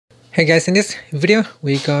Hey guys, in this video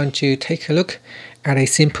we're going to take a look at a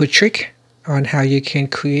simple trick on how you can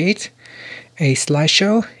create a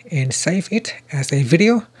slideshow and save it as a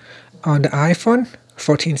video on the iPhone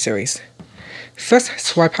 14 series. First,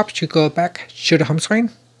 swipe up to go back to the home screen,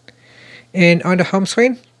 and on the home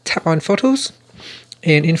screen tap on Photos,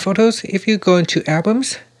 and in Photos if you go into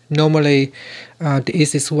Albums, normally the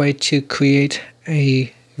easiest way to create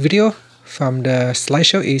a video from the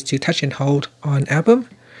slideshow is to touch and hold on Album.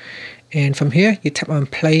 And from here, you tap on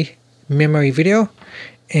Play Memory Video,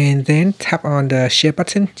 and then tap on the Share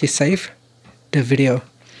button to save the video.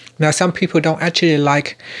 Now, some people don't actually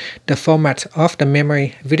like the format of the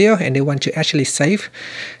memory video, and they want to actually save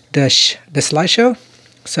the slideshow.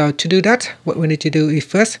 So to do that, what we need to do is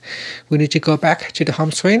first, we need to go back to the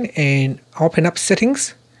home screen and open up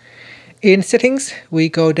Settings. In Settings, we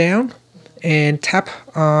go down and tap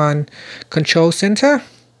on Control Center.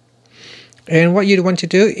 And what you want to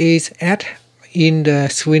do is add in the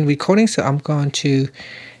screen recording. So I'm going to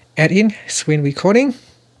add in screen recording.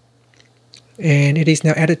 And it is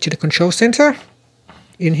now added to the control center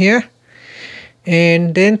in here.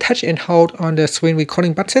 And then touch and hold on the screen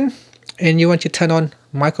recording button. And you want to turn on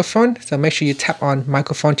microphone. So make sure you tap on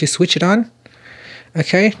microphone to switch it on.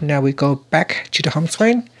 Okay, now we go back to the home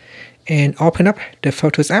screen and open up the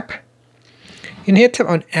Photos app. In here, tap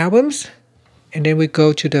on Albums. And then we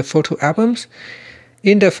go to the photo albums.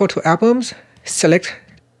 In the photo albums, select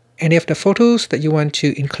any of the photos that you want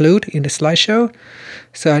to include in the slideshow.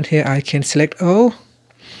 So in here I can select all,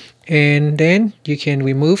 and then you can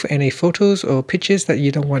remove any photos or pictures that you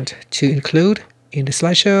don't want to include in the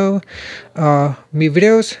slideshow. Me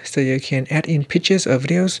videos, so you can add in pictures or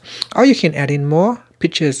videos, or you can add in more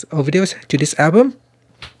pictures or videos to this album.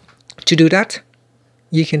 To do that,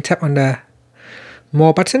 you can tap on the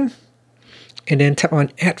More button, and then tap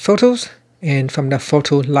on Add Photos, and from the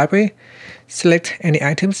photo library select any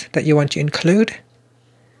items that you want to include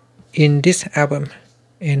in this album,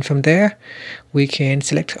 and from there we can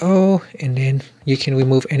select all, and then you can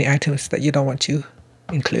remove any items that you don't want to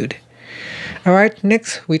include. Alright,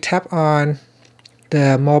 next we tap on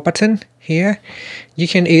the More button here. You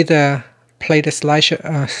can either play the slideshow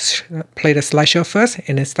first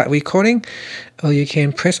and then start recording, or you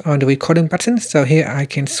can press on the recording button. So here I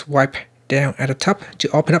can swipe down at the top to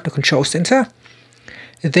open up the control center.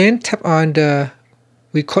 Then tap on the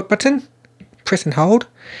record button, press and hold,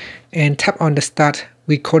 and tap on the start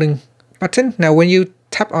recording button. Now when you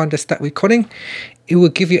tap on the start recording, it will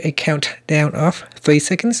give you a countdown of 3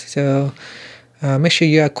 seconds. So make sure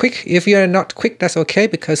you are quick. If you are not quick, that's okay,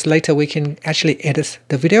 because later we can actually edit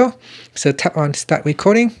the video. So tap on start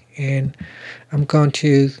recording, and I'm going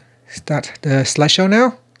to start the slideshow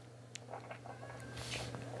now.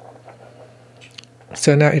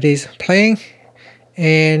 So now it is playing,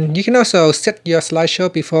 and you can also set your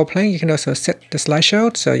slideshow before playing. You can also set the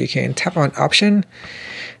slideshow, so you can tap on Option,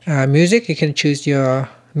 Music. You can choose your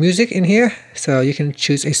music in here, so you can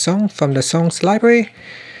choose a song from the songs library,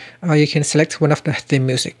 or you can select one of the theme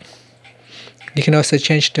music. You can also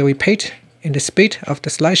change the repeat and the speed of the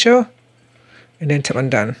slideshow, and then tap on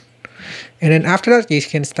Done. And then after that, you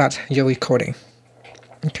can start your recording.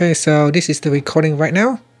 Okay, so this is the recording right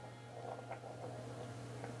now.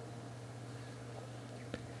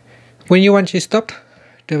 When you want to stop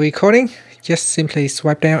the recording, just simply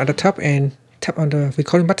swipe down at the top and tap on the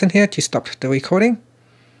recording button here to stop the recording.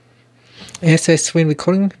 And it says screen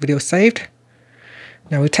recording video saved.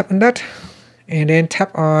 Now we tap on that, and then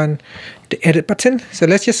tap on the edit button. So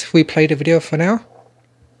let's just replay the video for now.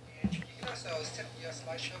 And you can also set your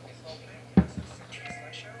slideshow before playing. You can also set your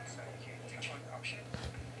slideshow, so you can tap on Option,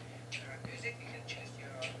 Music. You can choose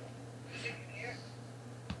your music in here.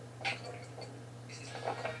 This is the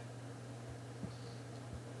recording.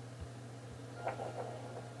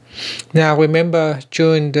 Now remember,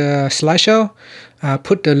 during the slideshow,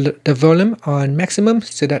 put the volume on maximum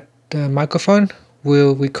so that the microphone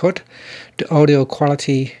will record the audio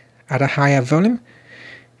quality at a higher volume.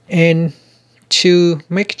 And to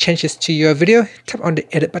make changes to your video, tap on the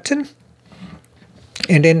edit button,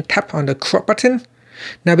 and then tap on the crop button.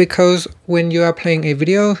 Now because when you are playing a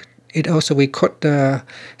video, it also records the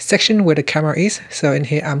section where the camera is. So in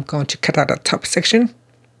here I'm going to cut out the top section,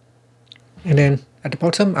 and then at the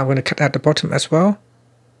bottom I'm going to cut out the bottom as well,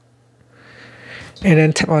 and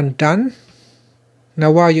then tap on Done.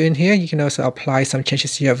 Now while you're in here, you can also apply some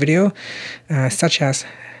changes to your video, such as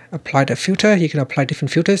apply the filter. You can apply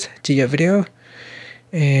different filters to your video,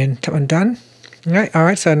 and tap on Done.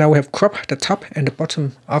 Alright, so now we have cropped the top and the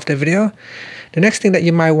bottom of the video. The next thing that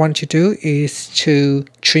you might want to do is to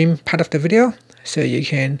trim part of the video. So you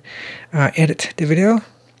can edit the video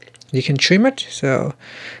you can trim it. So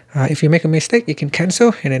if you make a mistake, you can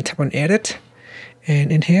cancel and then tap on edit,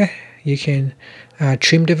 and in here you can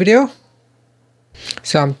trim the video.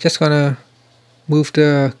 So I'm just gonna move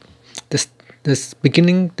the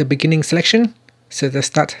beginning selection, so the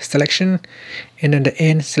start selection, and then the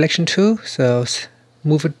end selection too. So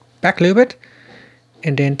move it back a little bit,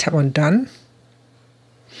 and then tap on done.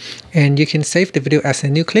 And you can save the video as a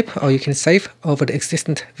new clip, or you can save over the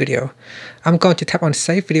existing video. I'm going to tap on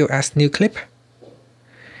save video as new clip,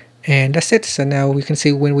 and that's it. So now we can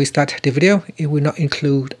see when we start the video, it will not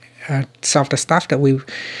include some of the stuff that we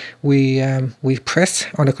press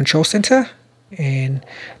on the control center, and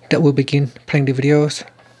that will begin playing the videos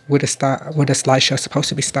with the slideshow supposed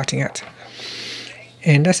to be starting at.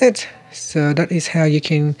 And that's it. So that is how you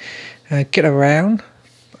can get around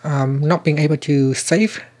not being able to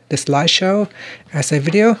save the slideshow as a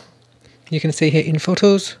video. You can see here in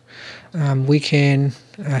photos, we can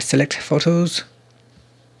select photos,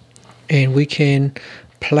 and we can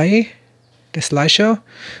play the slideshow,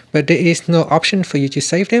 but there is no option for you to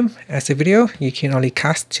save them as a video. You can only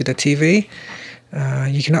cast to the TV.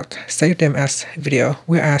 You cannot save them as video.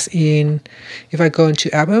 Whereas if I go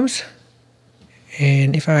into albums,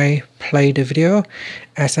 and if I play the video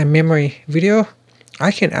as a memory video,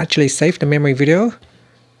 I can actually save the memory video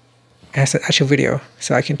as an actual video.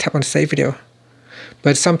 So I can tap on save video.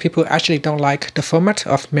 But some people actually don't like the format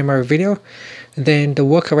of memory video. Then the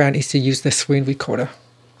workaround is to use the screen recorder.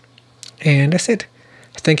 And that's it.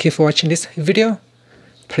 Thank you for watching this video.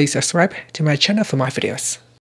 Please subscribe to my channel for more videos.